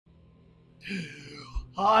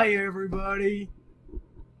Hi everybody,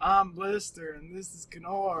 I'm Lister and this is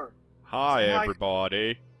cKnoor. Hi, Say hi.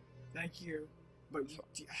 everybody. Thank you. But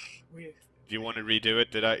we Do you want to redo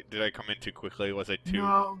it? Did I come in too quickly? Was I too?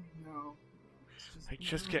 no. I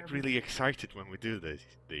just get really excited when we do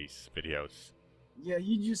these videos. Yeah,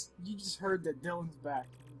 you just heard that Dylan's back.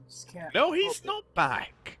 You just can't. No, he's not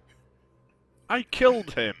back. I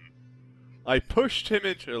killed him. I pushed him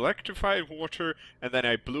into electrified water, and then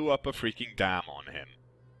I blew up a freaking dam on him.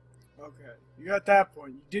 Okay, you got that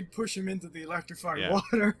point. You did push him into the electrified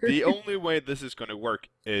water. The only way this is going to work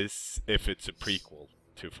is if it's a prequel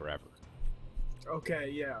to Forever. Okay,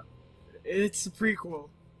 yeah. It's a prequel.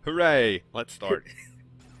 Hooray! Let's start.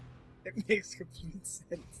 It makes complete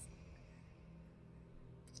sense.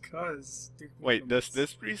 Because... Wait, does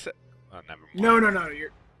this reset? Oh, never mind. No.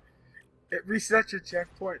 It resets your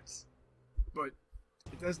checkpoints. But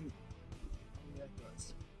it doesn't... Yeah, it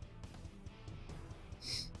does.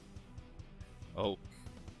 Oh,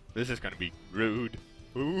 this is going to be rude.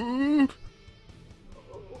 Ooh!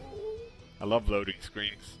 I love loading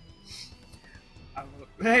screens.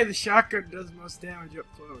 Hey, the shotgun does most damage up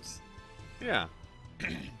close. Yeah.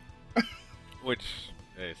 Which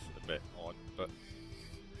is a bit odd, but...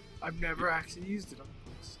 I've never actually used it up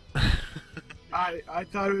close. I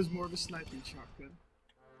thought it was more of a sniping shotgun.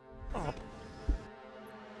 Oh.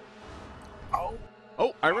 Oh!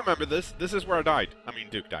 Oh, I remember this. This is where I died. I mean,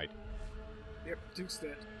 Duke died. Yep, Duke's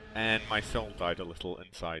dead. And my soul died a little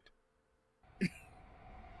inside.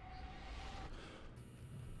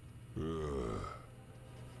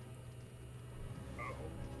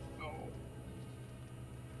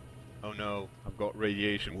 Oh no, I've got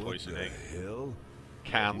radiation poisoning. What the hell?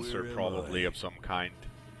 Cancer, Where am probably, I? of some kind.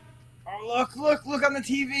 Oh, look on the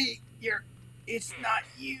TV! It's not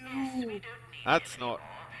you! That's not...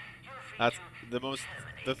 That's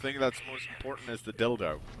the thing that's most important is the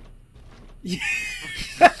dildo.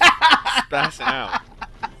 Spassing out.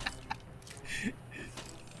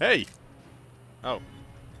 Hey! Oh.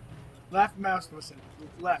 Left mouse listen.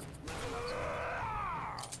 Left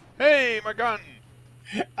mouse. Hey, my gun!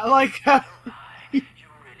 I like how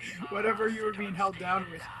whatever you were being held down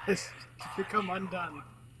with has become undone.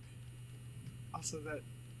 Also,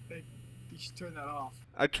 you should turn that off.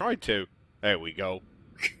 I tried to. There we go.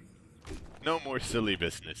 No more silly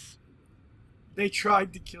business. They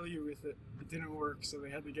tried to kill you with it. It didn't work, so they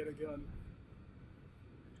had to get a gun.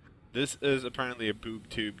 This is apparently a boob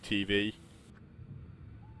tube TV.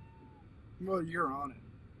 Well, you're on it,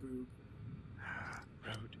 boob.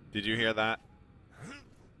 Rude. Did you hear that?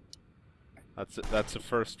 That's a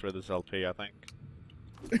first for this LP, I think.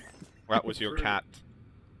 That was your cat.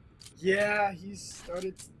 Yeah, he's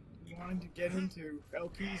started wanting to get into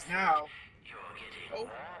LPs now. Oh.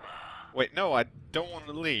 Wait, no, I don't want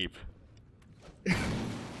to leave.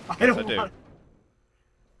 I don't do. want.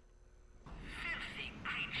 Filthy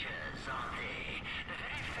creatures, are they? The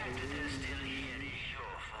very fact that they're still here is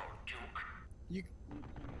your fault, Duke. You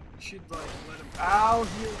should like let him. Ow!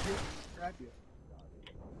 Here, grab you.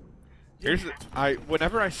 Here's the,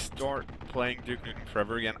 whenever I start playing Duke Nukem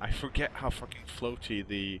Forever again, I forget how fucking floaty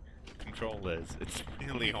the control is. It's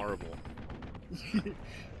really horrible.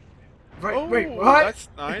 Right, Oh, wait, what? That's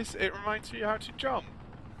nice. It reminds me how to jump.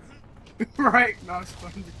 Right, now it's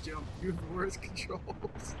fun to jump. You have the worst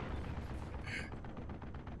controls.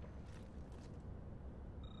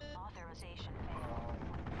 Authorization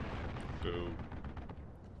Boo.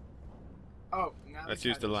 Oh, now Let's the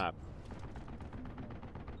use the cat is- lab.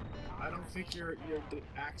 I don't think you're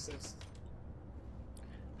access.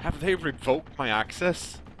 Have they revoked my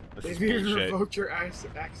access? This They've is even bullshit. revoked your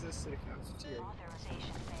access to the cafeteria.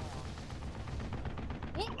 Authorization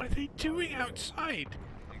failed. What are they doing outside?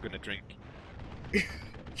 I'm gonna drink.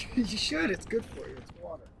 You should. It's good for you. It's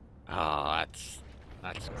water. Ah,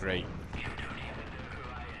 that's great. You don't even know who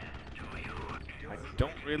I am, do you? I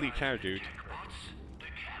don't really care, dude.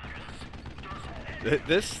 The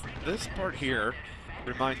This part here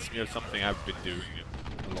reminds me of something I've been doing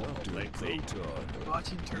a lot After a lately. proton,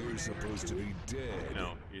 Watching you're Terminator supposed to 2. be dead. You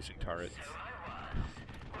know, using turrets.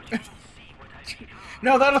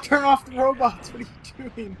 No, that'll turn off the robots. What are you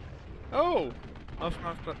doing? Oh! Left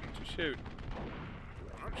mouse button to shoot.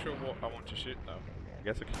 I'm not sure what I want to shoot though. I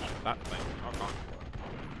guess I can shoot that thing. Oh, God.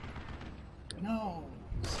 No.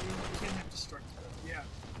 See, you can't have destructive. Yeah.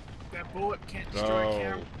 That bullet can't destroy a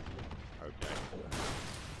camera. Okay.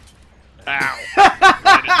 Ow!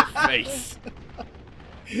 Right in the face!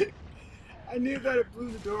 I knew that it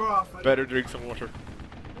blew the door off. Better drink some water.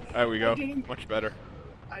 There we go. didn't- Much better.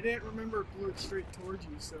 I didn't remember it blew it straight towards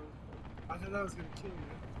you, so I thought that was gonna kill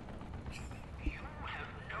you. You have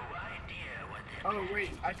no idea Oh wait,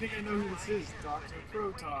 I think I know who this is. Dr.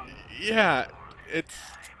 Proton. Yeah, it's...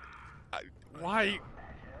 why...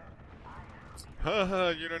 Haha,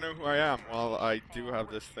 you don't know who I am. Well, I do have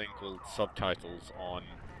this thing called subtitles on,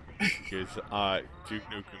 because Duke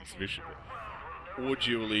Nukem's vision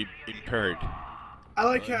audioly impaired. I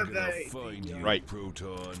like how I'm gonna they... find you, Right.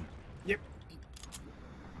 Proton. Yep.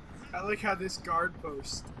 I like how this guard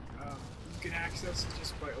post, you can access it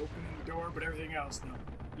just by opening the door, but everything else, no.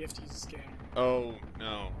 You have to use a scanner. Oh,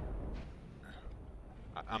 no.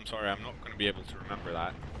 I'm sorry, I'm not going to be able to remember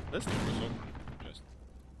that. This thing was open. Just...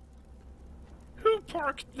 Who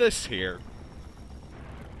parked this here?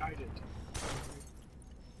 I did.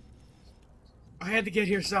 I had to get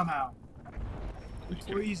here somehow.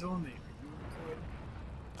 Employees only. Are you employed?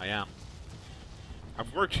 I am.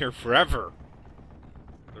 I've worked here forever.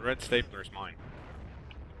 The red stapler's mine.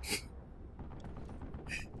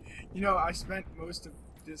 You know, I spent most of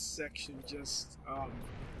this section just,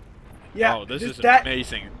 yeah. Oh, this is that,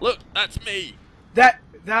 amazing. Look, that's me! That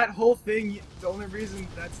whole thing, the only reason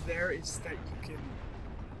that's there is that you can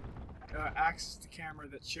access the camera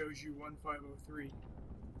that shows you 1503.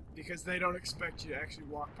 Because they don't expect you to actually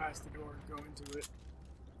walk past the door and go into it.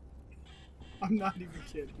 I'm not even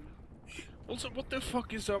kidding. Also, what the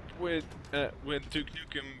fuck is up with Duke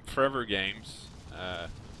Nukem Forever games?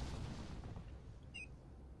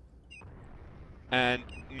 And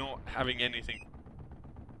not having anything...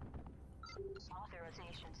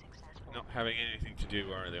 Not having anything to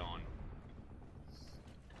do early on.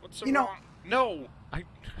 What's so wrong? No! I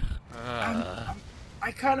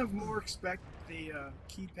kind of more expect the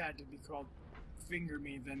keypad to be called Finger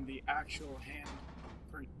Me than the actual hand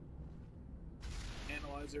print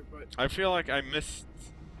analyzer, but... I feel like I missed,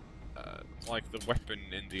 like, the weapon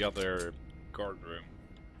in the other guard room,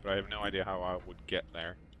 but I have no idea how I would get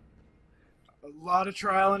there. A lot of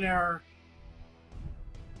trial and error.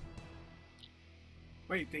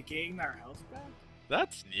 Wait, they gained their health back?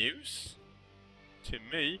 That's news. To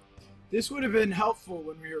me. This would have been helpful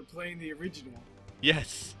when we were playing the original.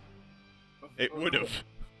 Yes. It would have.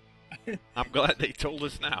 I'm glad they told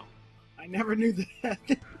us now. I never knew that.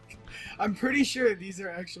 I'm pretty sure these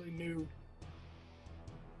are actually new.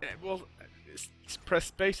 Well, press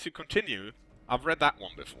space to continue. I've read that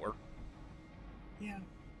one before. Yeah.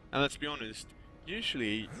 And let's be honest,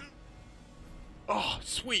 usually... Oh,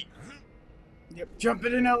 sweet! Yep,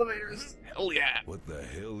 jumping in elevators. Hell yeah! What the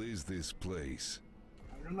hell is this place?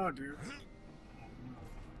 I don't know, dude.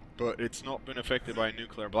 But it's not been affected by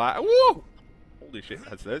nuclear blast. Whoa! Holy shit,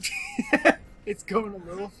 that's this. It's going a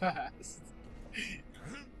little fast.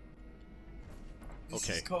 This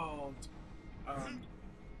Okay. is called,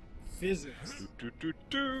 physics.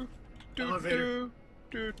 Elevator.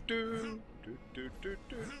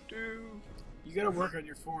 You gotta work on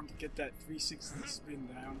your form to get that 360 spin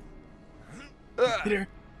down. I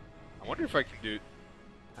wonder if I can do...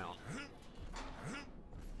 Hang on.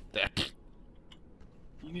 That.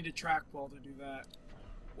 You need a trackball to do that.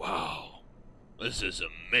 Wow. This is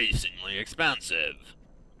amazingly expensive.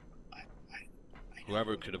 I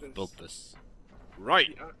Whoever could have built this.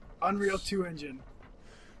 Right. The, Unreal 2 engine.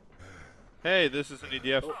 Hey, this is an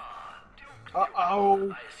EDF.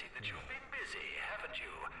 Uh-oh. I see that you've been busy, haven't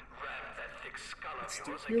you? Rammed that thick skull of It's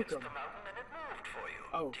yours Duke against Nukem. the mountain and it moved for you.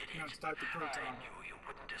 Oh, Did no, it? it's Dr. Proton. I knew you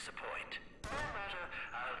wouldn't disappoint. No matter,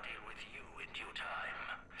 I'll deal with you in due time.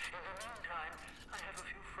 In the meantime, I have a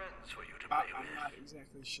few friends for you to play I'm with. not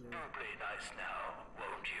exactly sure. You'll play nice now,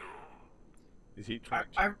 won't you? Is he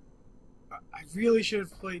trying I really should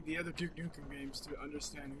have played the other Duke Nukem games to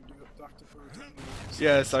understand who Dr. Proton was.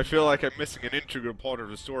 Yes, I feel like I'm missing an integral part of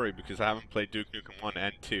the story because I haven't played Duke Nukem 1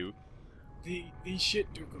 and 2. These shit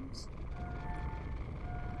Dukems.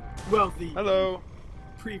 Well, the Hello.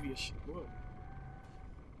 previous shit. Whoa.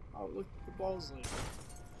 Oh, look, the balls like.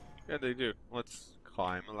 Yeah, they do. Let's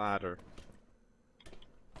climb a ladder.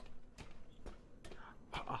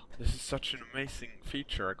 Ah, this is such an amazing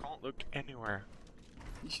feature. I can't look anywhere.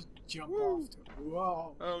 You should jump off to it.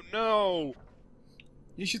 Whoa. Oh no!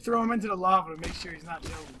 You should throw him into the lava to make sure he's not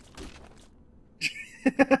building.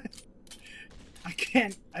 I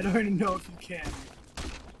can't. I don't even know if you can.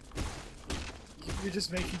 You're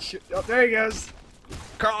just making sure. Oh, there he goes.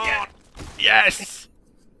 Come on! Yes!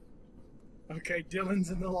 Okay,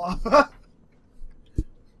 Dylan's in the lava.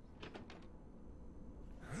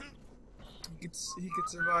 He could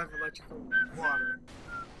survive electrical water.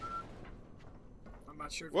 I'm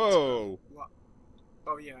not sure if Whoa!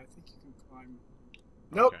 oh yeah, I think you can climb.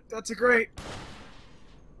 Nope, Okay. that's a great.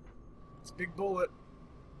 It's a big bullet.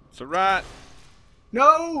 It's a rat!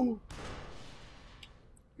 No!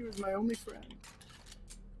 He was my only friend.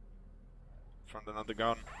 Found another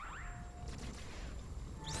gun.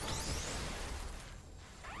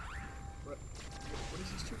 What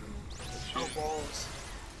is he shooting? Oh, balls.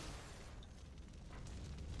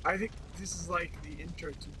 I think this is like the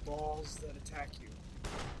intro to balls that attack you.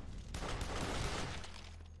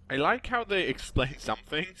 I like how they explain some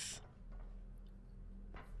things.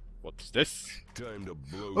 What's this? Time to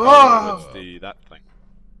blow. Oh! What's that thing?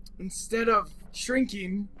 Instead of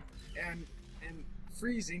shrinking and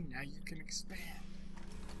freezing, now you can expand.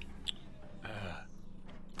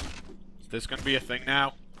 Is this gonna be a thing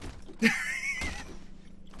now?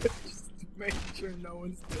 Just making sure no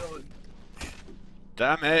one's killing.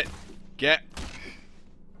 Damn it! Get.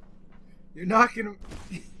 You're knocking him.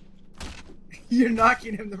 You're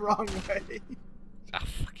knocking him the wrong way. Ah,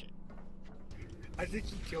 fuck it. I think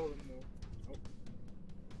you killed him though. Oh.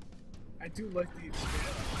 I do like the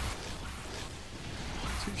expand.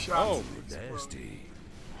 2 shots. Oh, and they explode. Nasty.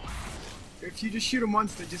 If you just shoot him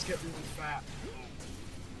once, they just get really fat.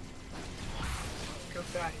 Look how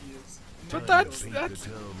fat he is. But Time to that's paint the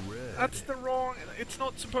town red. that's the wrong. It's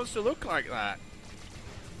not supposed to look like that.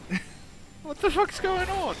 What the fuck's going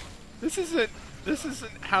on? This isn't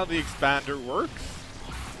how the expander works.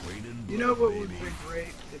 Raining You know blood, what would baby. be great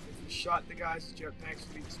if you shot the guys with jetpacks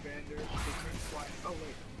with the expander, they couldn't fly. Oh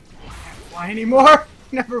wait, they can't fly anymore.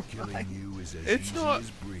 Never Killing mind. you is as It's easy not- as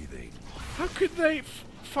breathing. How could they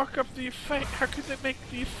fuck up the effect? How could they make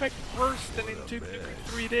the effect worse than in What a Duke Nukem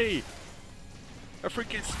mess. 3D? A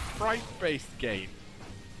freaking sprite-based game.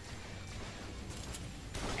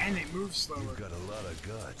 And they move slower. You've got a lot of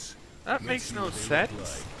guts. That Let's makes see no what they look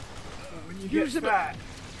sense. When you Here's get a- fat,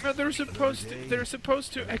 No, they're supposed to. day, They're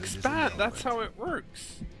supposed to another expand. That's disappointment. how it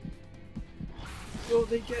works. well,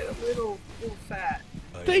 they get a little fat.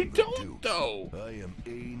 I They am the don't, Duke. though. I am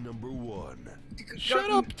A#1. Shut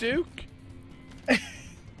up, Duke. The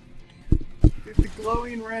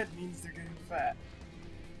glowing red means they're getting fat.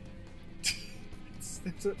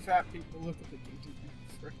 That's what fat people look like.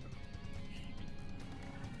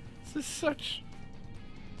 This is such.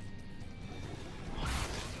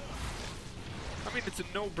 I mean, it's a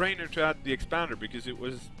no-brainer to add the expander because it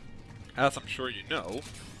was, as I'm sure you know,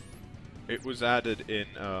 it was added in.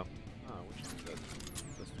 Which one is that?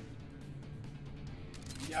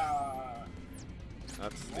 Yeah.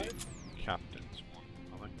 That's the captain's one,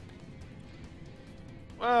 I think.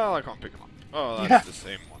 Well, I can't pick them up. Oh, that's Yeah. the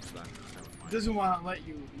same ones then. Never mind. Doesn't want to let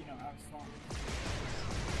you, have fun.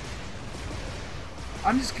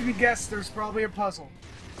 I'm just gonna guess there's probably a puzzle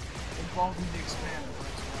involving the expander.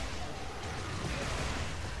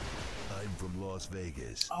 I'm from Las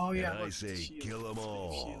Vegas. Oh yeah, and I look, say the shield. kill them They have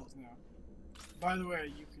all. shields now. By the way,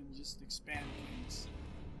 you can just expand things.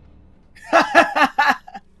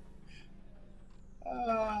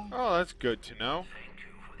 Oh, that's good to know. Thank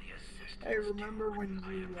you for the assistance. Hey, remember when you Not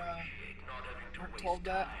having to weren't waste told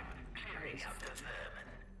that? time clearing out the vermin.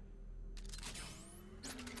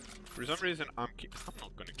 For some reason, I'm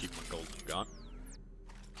not gonna keep my golden gun.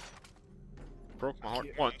 Broke my heart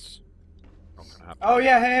Keep- once. Not gonna happen. Oh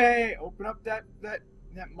yeah, hey, open up that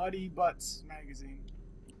Muddy Butts magazine.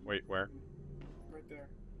 Wait, where? Right there.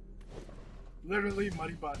 Literally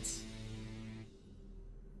Muddy Butts.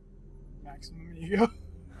 Maximum ego.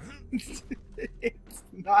 It's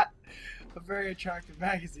not a very attractive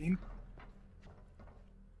magazine.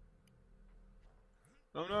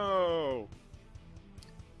 Oh no!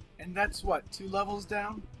 And that's what, 2 levels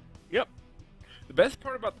down? Yep. The best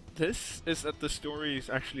part about this is that the story is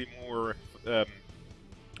actually more.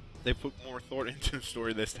 They put more thought into the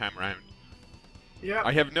story this time around. Yeah.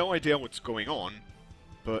 I have no idea what's going on,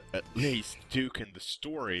 but at least Duke in the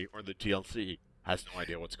story or the DLC has no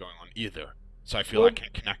idea what's going on either. So I feel I can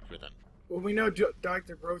connect with him. Well, we know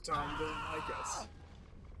Dr. Broton doesn't like us.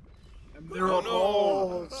 And they're Oh all no!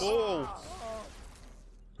 balls. Balls!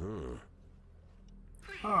 Huh.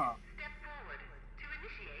 Huh. Step forward to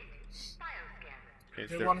initiate bioscan. Is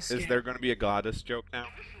They there, wanna is scan. there going to be a goddess joke now?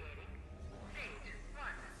 Initiating stage 1.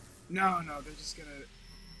 No, they're just gonna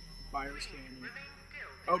bioscan you. Remain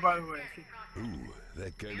still. Oh, by the way, I think, Ooh,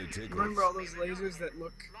 that kind of tickles. remember all those lasers that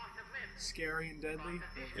look Loss of limb. scary and deadly? Well,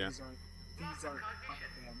 Yeah. these aren't them.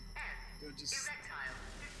 They're just, Erectile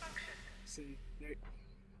dysfunction. see,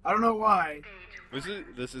 I don't know why.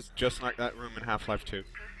 This is just like that room in Half-Life 2.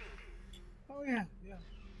 Oh yeah.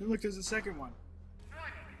 And look, there's a second one.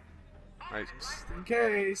 Right. Just in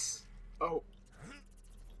case. Oh,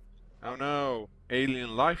 Oh no!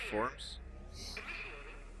 Alien life forms.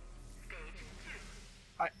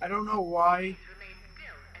 I don't know why Remain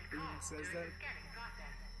still and it even calm says during that. the scanning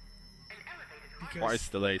process. An elevated Because Twice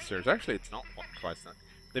the lasers. Actually, it's not twice that.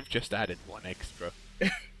 They've just added one extra.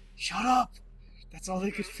 Shut up! That's all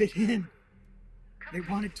they could fit in. They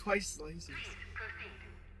wanted twice the lasers. Proceed.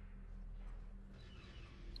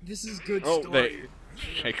 This is good Oh, story.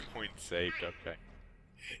 checkpoint saved. Okay.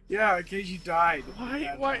 Yeah, in case you died.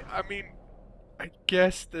 Why? Why? I mean, I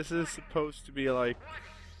guess this is supposed to be like.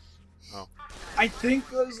 Oh. I think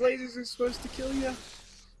those lasers are supposed to kill you.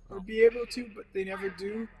 Or be able to, but they never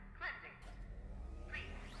do.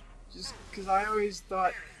 Just because I always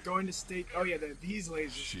thought going to state. Oh yeah, they're these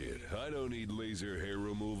lasers. Shit, I don't need laser hair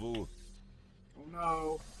removal. Oh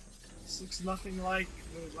no. This looks nothing like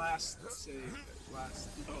the last save. Last.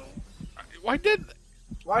 Why did?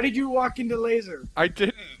 Why did you walk into laser? I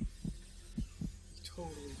didn't. You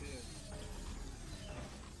totally did.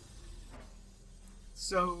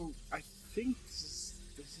 So I think this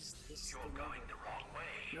is You're going the wrong way.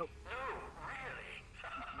 Nope. No,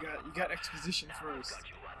 really. You got exposition first. Got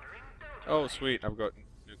you wondering, don't Oh, sweet. I've got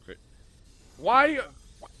new crit. Why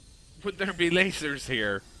would there be lasers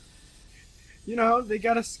here? You know, they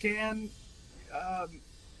gotta scan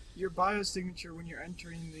your biosignature when you're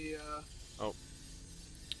entering the. Oh.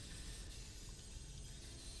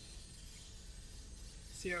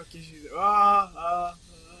 See how it gives you the.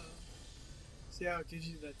 See how it gives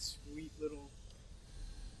you that sweet little.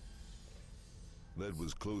 That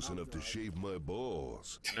was close enough to shave my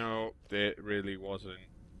balls. No, it really wasn't.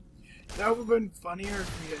 That would have been funnier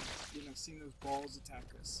if we had, seen those balls attack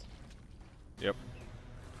us. Yep.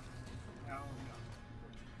 No.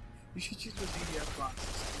 You should use the DDF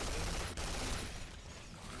boxes.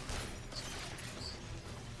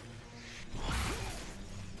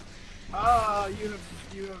 Ah, you have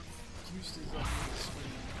juices on the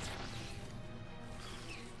screen.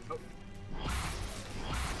 Oh.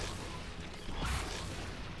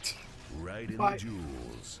 Right in Why? the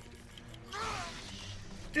jewels.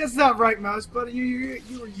 That's not right, mouse, but you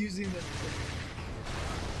were using it.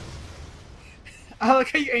 I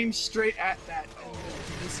like how you aim straight at that,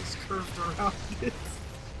 and this is curved around it.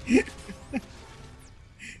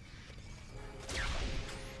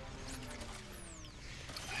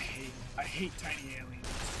 I hate tiny aliens.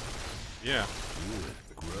 Yeah. Ugh,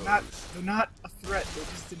 gross. They're not a threat. They're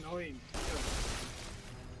just annoying.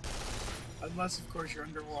 Unless, of course, you're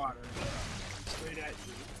underwater. Straight at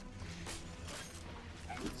you.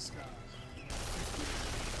 Out of the sky.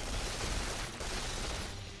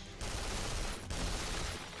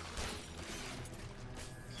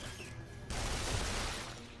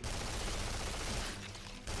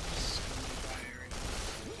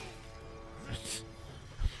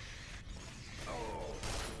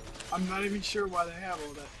 I'm not even sure why they have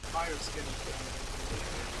all that fire skin.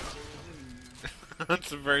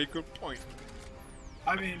 That's a very good point.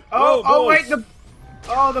 I mean, Whoa, oh wait,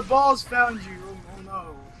 balls. the balls found you. Oh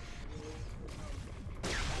no.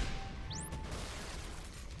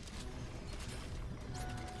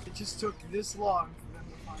 It just took this long for them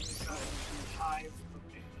to finally cut the hive of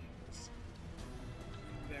aliens.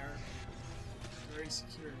 They're very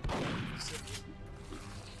secure.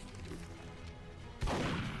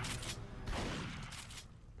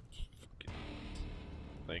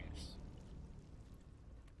 Thanks.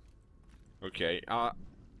 Okay, I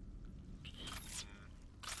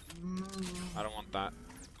don't want that.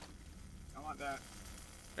 I want that.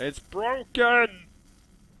 It's broken!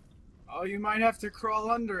 Oh, you might have to crawl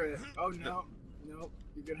under it. Oh no. Nope.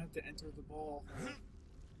 You're gonna have to enter the ball.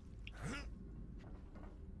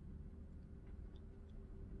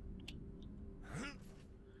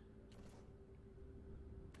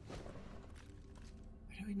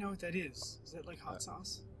 I don't even know what that is. Is that like hot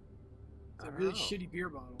sauce? It's a really shitty beer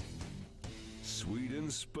bottle. Sweet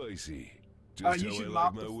and spicy. Just You how should I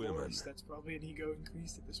mop like the my women. floors. That's probably an ego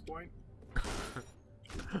increase at this point.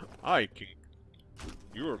 I can.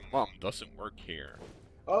 Your mom doesn't work here.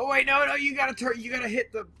 Oh wait, no, you gotta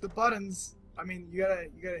hit the buttons. I mean, you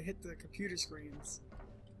gotta hit the computer screens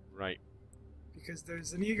Right. because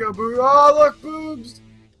there's an ego boost. Oh look, boobs!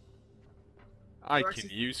 I Or can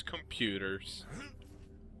actually- use computers.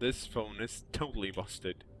 This phone is totally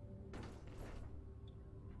busted.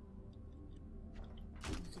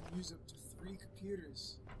 You can use up to 3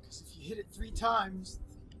 computers because if you hit it 3 times,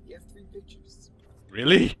 you have 3 pictures.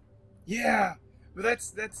 Really? Yeah, but that's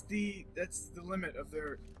the limit of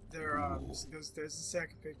their so there's the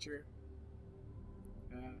second picture.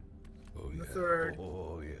 Oh, The yeah. third.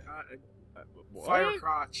 Oh, yeah. What? Fire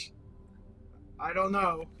crotch. I don't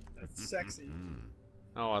know. That's sexy. Mm.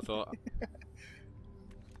 Oh, I thought.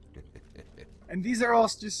 And these are all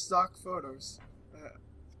just stock photos.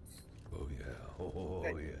 Oh, yeah. Oh,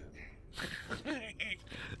 yeah.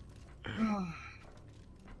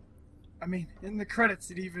 I mean, in the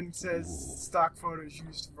credits it even says stock photos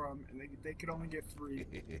used from, and they could only get 3.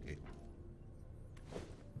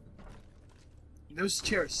 Those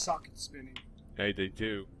chairs suck at spinning. Hey, they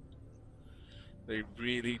do. They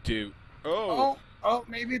really do. Oh,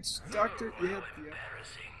 maybe it's Dr. Yeah.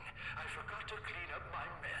 Embarrassing. I forgot to clean up my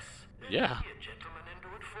mess. Yeah. Can a gentleman do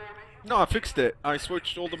it for me? No, I fixed it. I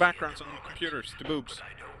switched all the backgrounds on the computers to boobs. But I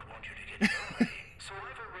don't want you to get dirty, so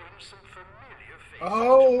I've arranged some familiar faces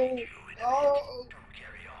Oh, to meet you in a oh. minute. Do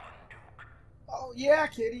carry on, Duke. Oh, yeah,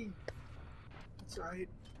 Kitty. That's right.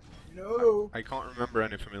 No. I can't remember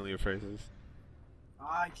any familiar faces.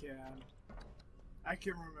 I can. I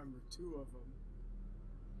can remember 2 of them.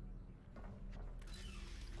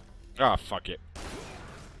 Ah, fuck it.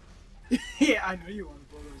 Yeah, I know you want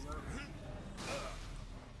to blow those up.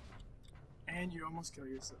 And you almost kill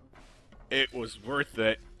yourself. It was worth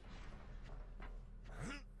it.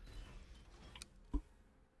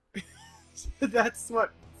 That's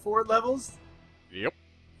what, 4 levels? Yep.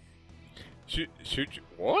 Should you...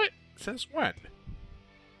 What? Since when?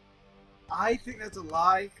 I think that's a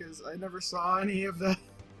lie, because I never saw any of the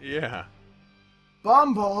Yeah.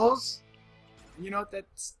 bomb balls. You know what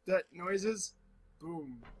that noise is?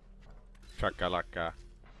 Boom. Chakalaka.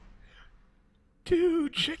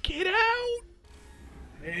 Dude, check it out!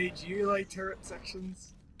 Hey, do you like turret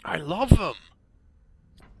sections? I love them!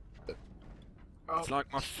 Oh, It's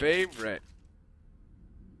like my favorite.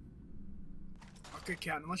 okay,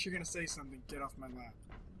 Cat, unless you're gonna say something, get off my lap.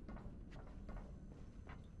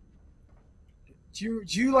 Do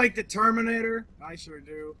you like the Terminator? I sure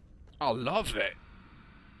do. I love it.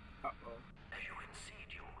 Uh-oh. As you can see,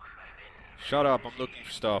 Duke, I've been Shut up, I'm looking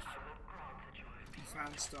for stuff. You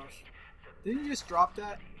found stuff. Didn't you just drop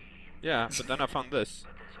that? Yeah, but then I found this.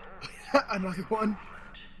 Another one?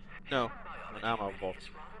 No, an ammo vault.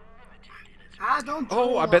 Ah, don't do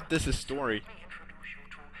Oh, I that. bet this is story. introduce you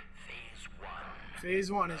to Phase 1.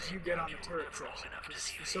 Phase 1 is you get on the turret section. Because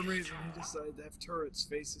for some reason he decided to have turrets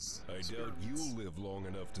faces. I doubt experiments. you'll live long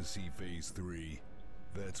enough to see Phase 3.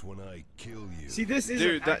 That's when I kill you. See, this isn't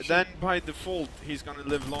Dude, actually... then by default, he's gonna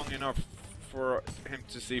live long enough for him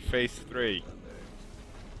to see phase 3.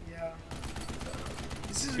 Yeah.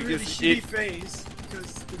 This is a Because really shitty it- phase,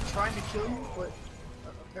 because they're trying to kill you, but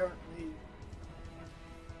apparently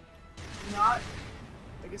not.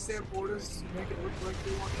 I guess they have orders to make it look like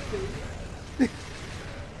they want to kill you.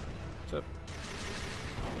 What's up?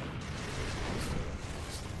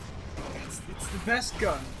 It's the best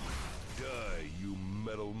gun. Die, you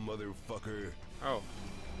metal motherfucker. Oh.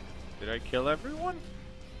 Did I kill everyone?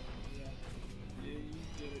 Yeah. Yeah, you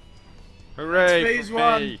did it. Hooray phase for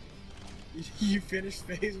 1. me! You finished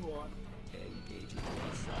phase 1.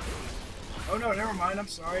 Oh no, never mind, I'm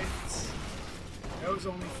sorry. That was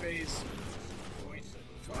only phase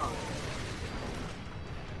 0.5.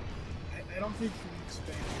 I don't think you can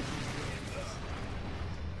expand it.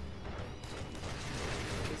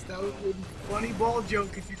 Because that would be a funny ball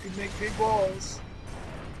joke if you could make big balls.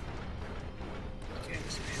 You can't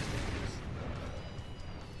expand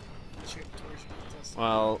it. Chip torsion test.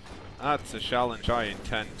 Well, that's a challenge I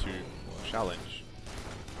intend to challenge.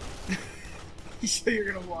 You say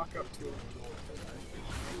you're gonna walk up to him.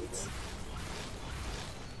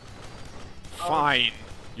 Fine!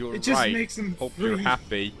 You're It just right. makes him Hope free. you're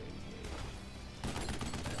happy.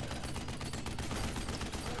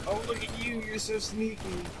 Oh, look at you, you're so sneaky.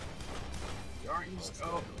 Aren't you?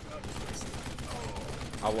 Oh,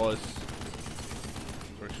 I was.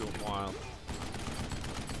 For a short while.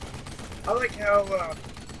 I like how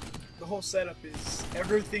the whole setup is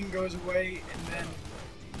everything goes away and then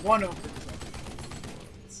one opens up.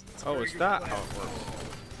 It's a Oh, very is good that plan, how it works?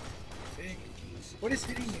 I think. What is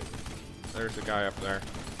hitting you? There's a guy up there.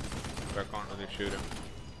 But I can't really shoot him.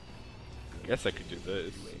 Guess I could do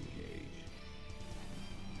this.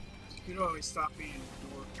 You can always stop being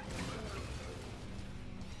a dork.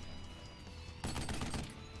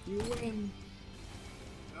 You win.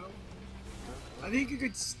 No? I think you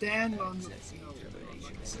could stand on the... No, I'm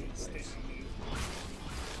not gonna say stand on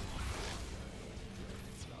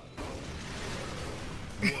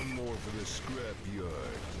it. One more for the scrap yard.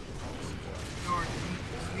 No,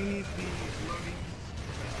 you need the loading.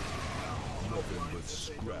 Nothing line but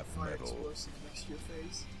so they don't scrap fire metal. explosives next to your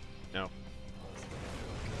face. No.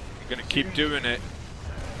 I'm gonna keep doing it.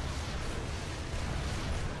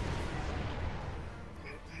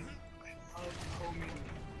 I love homing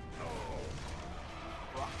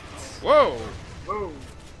rockets. Whoa! Whoa!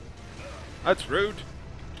 That's rude.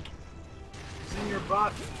 It's in your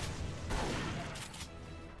butt.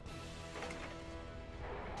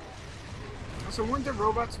 So weren't the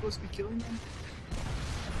robots supposed to be killing them?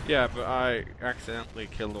 Yeah, but I accidentally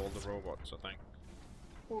killed all the robots, I think.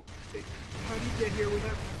 Well, how did you get here without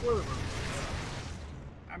before the robots?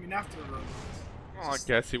 I mean, after the robots. Well, I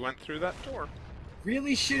guess he went through that door.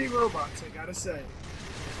 Really shitty robots, I gotta say.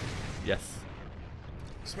 Yes.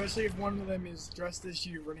 Especially if one of them is dressed as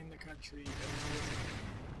you running the country.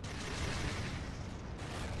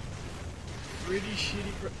 Pretty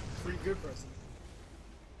shitty, pretty good president.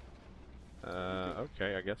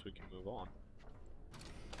 Okay, I guess we can move on.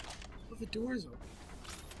 Well, the door's open.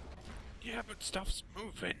 Yeah, but stuff's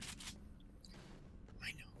moving.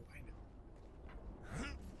 I know.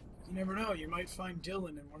 You never know, you might find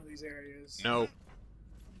Dylan in one of these areas. No.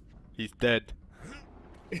 He's dead.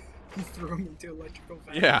 You threw him into electrical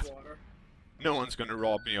fan Yeah. of water. No one's gonna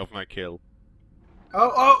rob me of my kill.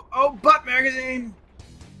 Oh, butt magazine!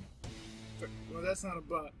 Well, that's not a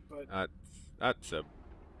butt, but That's a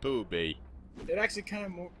booby. it actually kind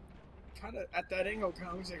of at that angle, kind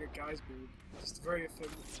of looks like a guy's boob. Just very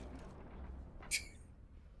effeminate.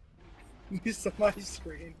 Missed on my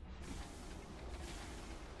screen.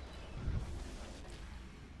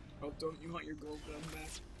 Oh, don't you want your gold gun back?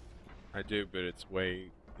 I do, but it's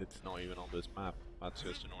not even on this map. That's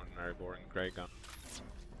just an ordinary boring grey gun.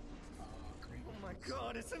 Oh, great. Oh my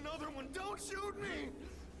god, it's another one! Don't shoot me!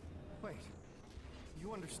 Wait,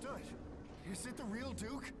 you understood? Is it the real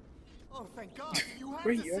Duke? Oh, thank God! You have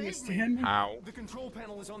Wait, to you save understand me? Ow. The control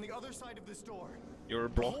panel is on the other side of this door. You're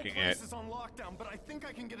The whole blocking place it. is on lockdown, but I think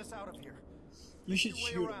I can get us out of here. You should Your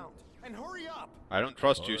way shoot him. around. And hurry up! I don't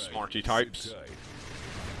trust you, All right, smarty sit types. tight.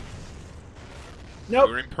 Nope.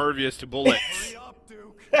 You're impervious to bullets. Hurry up,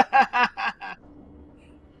 Duke!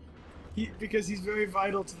 Because he's very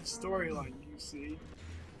vital to the storyline, you see.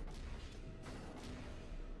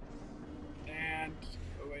 And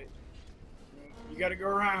oh wait, you gotta go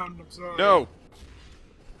around. I'm sorry. No.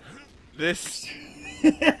 This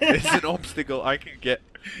is an obstacle I can get.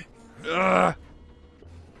 Ugh.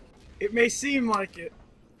 It may seem like it,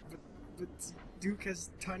 but Duke has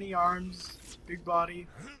tiny arms, big body.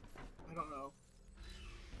 I don't know.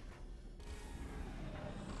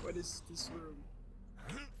 What is this room?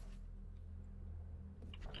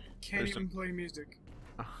 Can't There's even some- play music.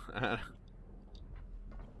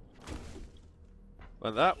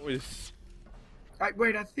 Well, that was.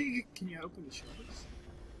 Wait, I think. Can you open the shutters?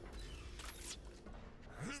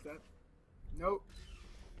 Is that? Nope.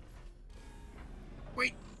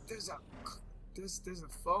 Wait, there's a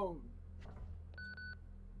phone.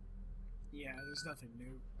 Yeah, there's nothing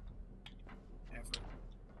new. Ever.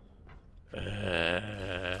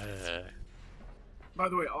 By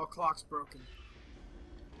the way, all clocks broken.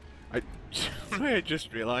 I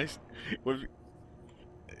just realized, in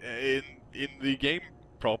the game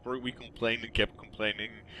proper, we complained and kept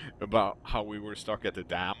complaining about how we were stuck at the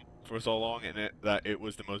dam for so long, and that it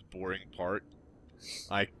was the most boring part,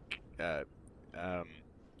 like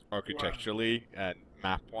architecturally and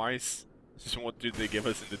map-wise. So what did they give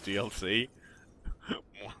us in the DLC?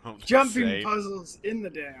 More of the Jumping same. puzzles in the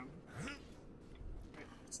dam. Wait,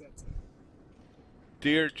 what's that say?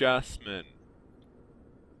 Dear Jasmine,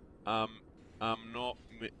 I'm not.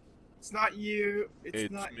 It's not you.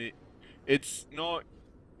 It's not. me. It's not.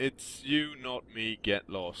 It's you, not me. Get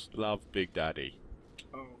lost. Love, Big Daddy.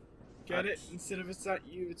 Oh, get it? That's- Instead of it's not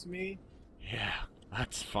you, it's me. Yeah,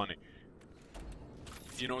 that's funny.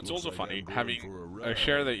 You know, it's Looks also like funny I'm going having for a a ride.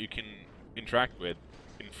 share that you can interact with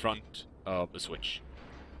in front of a Switch.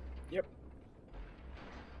 Yep.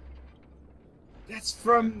 That's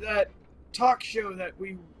from that talk show that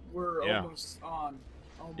we were Yeah. almost on.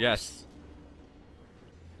 Almost. Yes.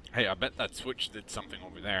 Hey, I bet that Switch did something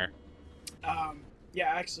over there. Yeah,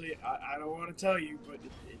 actually, I don't want to tell you, but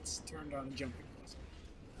it's turned on a jumping puzzle.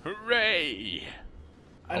 Hooray!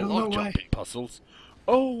 I don't love know why. jumping puzzles.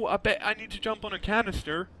 Oh, I bet I need to jump on a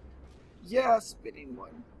canister. Yeah, spinning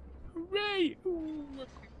one. Hooray! Ooh, a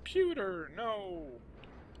computer. No.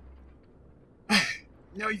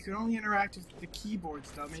 No, you can only interact with the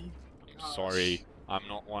keyboards, dummy. Gosh. Sorry, I'm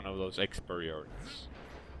not one of those experts.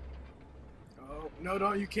 Oh,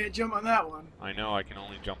 no, you can't jump on that one. I know I can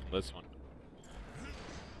only jump on this one.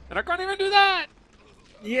 And I can't even do that!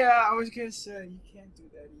 Yeah, I was gonna say, you can't do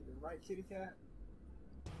that either, right, kitty cat?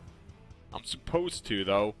 I'm supposed to,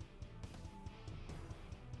 though.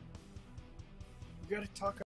 You gotta talk